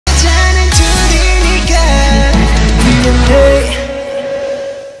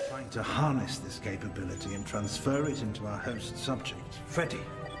harness this capability and transfer it into our host subject, Freddy,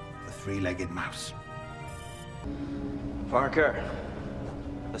 the three-legged mouse. Parker,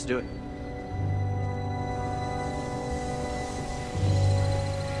 let's do it.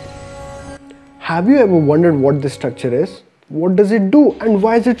 Have you ever wondered what this structure is? What does it do and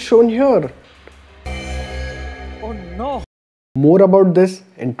why is it shown here? Oh no! More about this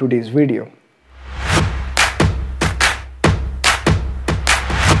in today's video.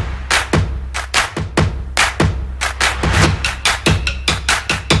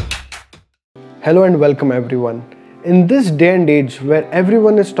 Hello and welcome everyone. In this day and age where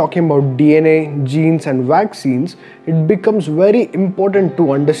everyone is talking about DNA, genes and vaccines, it becomes very important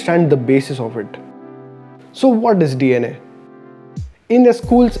to understand the basis of it. So what is DNA? In the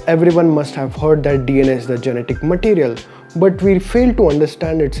schools, everyone must have heard that DNA is the genetic material, but we fail to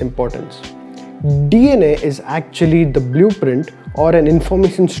understand its importance. DNA is actually the blueprint or an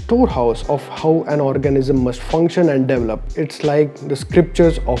information storehouse of how an organism must function and develop. It's like the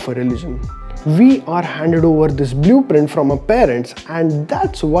scriptures of a religion. We are handed over this blueprint from our parents, and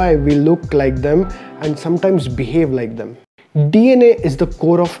that's why we look like them and sometimes behave like them. DNA is the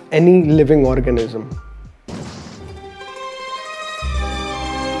core of any living organism.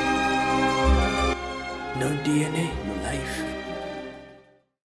 No DNA, no life.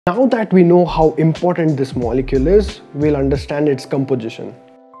 Now that we know how important this molecule is, we'll understand its composition.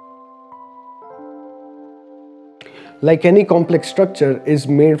 Like any complex structure is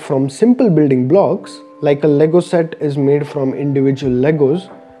made from simple building blocks, like a Lego set is made from individual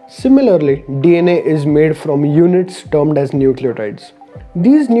Legos, similarly DNA is made from units termed as nucleotides.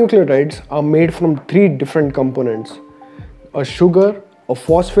 These nucleotides are made from three different components: a sugar, a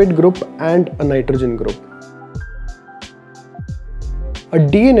phosphate group and a nitrogen group. A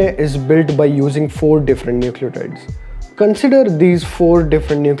DNA is built by using four different nucleotides. Consider these four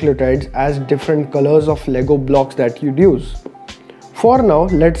different nucleotides as different colors of Lego blocks that you'd use. For now,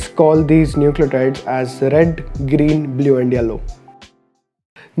 let's call these nucleotides as red, green, blue and yellow.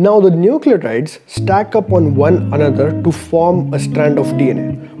 Now the nucleotides stack up on one another to form a strand of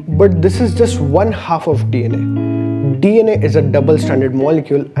DNA. But this is just one half of DNA. DNA is a double-stranded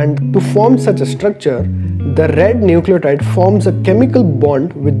molecule, and to form such a structure, the red nucleotide forms a chemical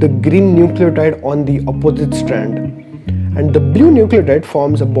bond with the green nucleotide on the opposite strand. And the blue nucleotide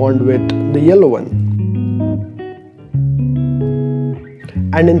forms a bond with the yellow one.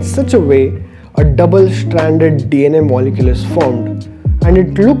 And in such a way, a double-stranded DNA molecule is formed, and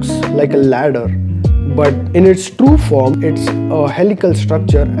it looks like a ladder, but in its true form, it's a helical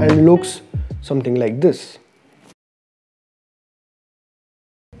structure and looks something like this.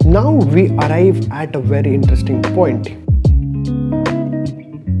 Now we arrive at a very interesting point.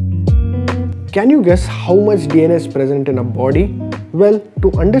 Can you guess how much DNA is present in a body? Well,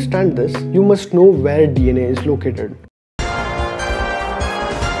 to understand this, you must know where DNA is located.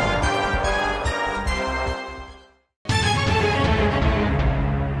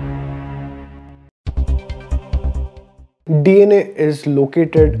 DNA is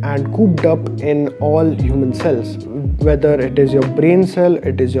located and cooped up in all human cells, whether it is your brain cell,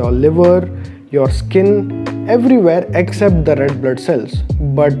 it is your liver, your skin, everywhere except the red blood cells.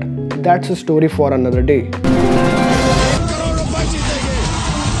 But that's a story for another day.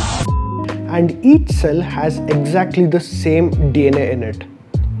 And each cell has exactly the same DNA in it.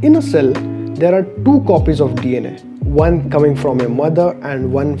 In a cell, there are two copies of DNA, one coming from your mother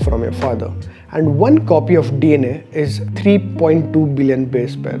and one from your father. And one copy of DNA is 3.2 billion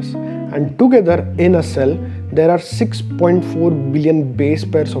base pairs. And together in a cell, there are 6.4 billion base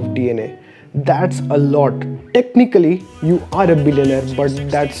pairs of DNA. That's a lot. Technically, you are a billionaire, but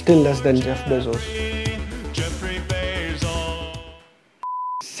that's still less than Jeff Bezos.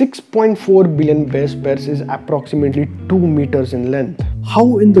 6.4 billion base pairs is approximately 2 meters in length.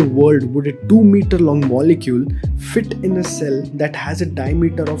 How in the world would a 2-meter long molecule fit in a cell that has a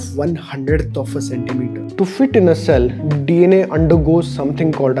diameter of 1/100th of a centimeter? To fit in a cell, DNA undergoes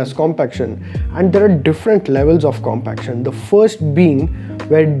something called as compaction, and there are different levels of compaction. The first being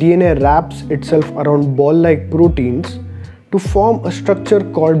where DNA wraps itself around ball-like proteins to form a structure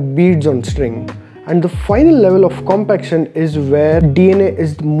called beads on string. And the final level of compaction is where DNA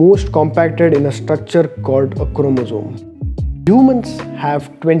is most compacted in a structure called a chromosome. Humans have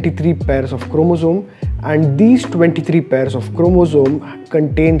 23 pairs of chromosome, and these 23 pairs of chromosome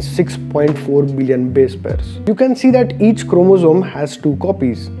contain 6.4 billion base pairs. You can see that each chromosome has two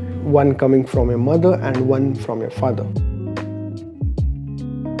copies, one coming from your mother and one from your father.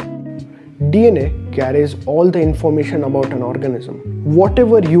 DNA carries all the information about an organism.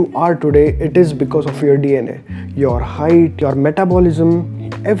 Whatever you are today, it is because of your DNA. Your height, your metabolism,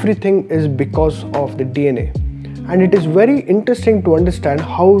 everything is because of the DNA. And it is very interesting to understand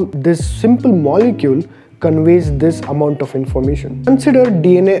how this simple molecule conveys this amount of information. Consider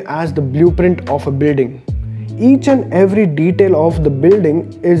DNA as the blueprint of a building. Each and every detail of the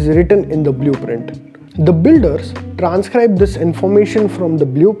building is written in the blueprint. The builders transcribe this information from the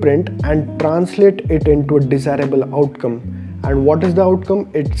blueprint and translate it into a desirable outcome. And what is the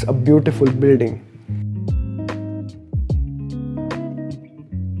outcome? It's a beautiful building.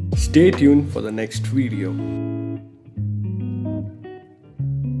 Stay tuned for the next video.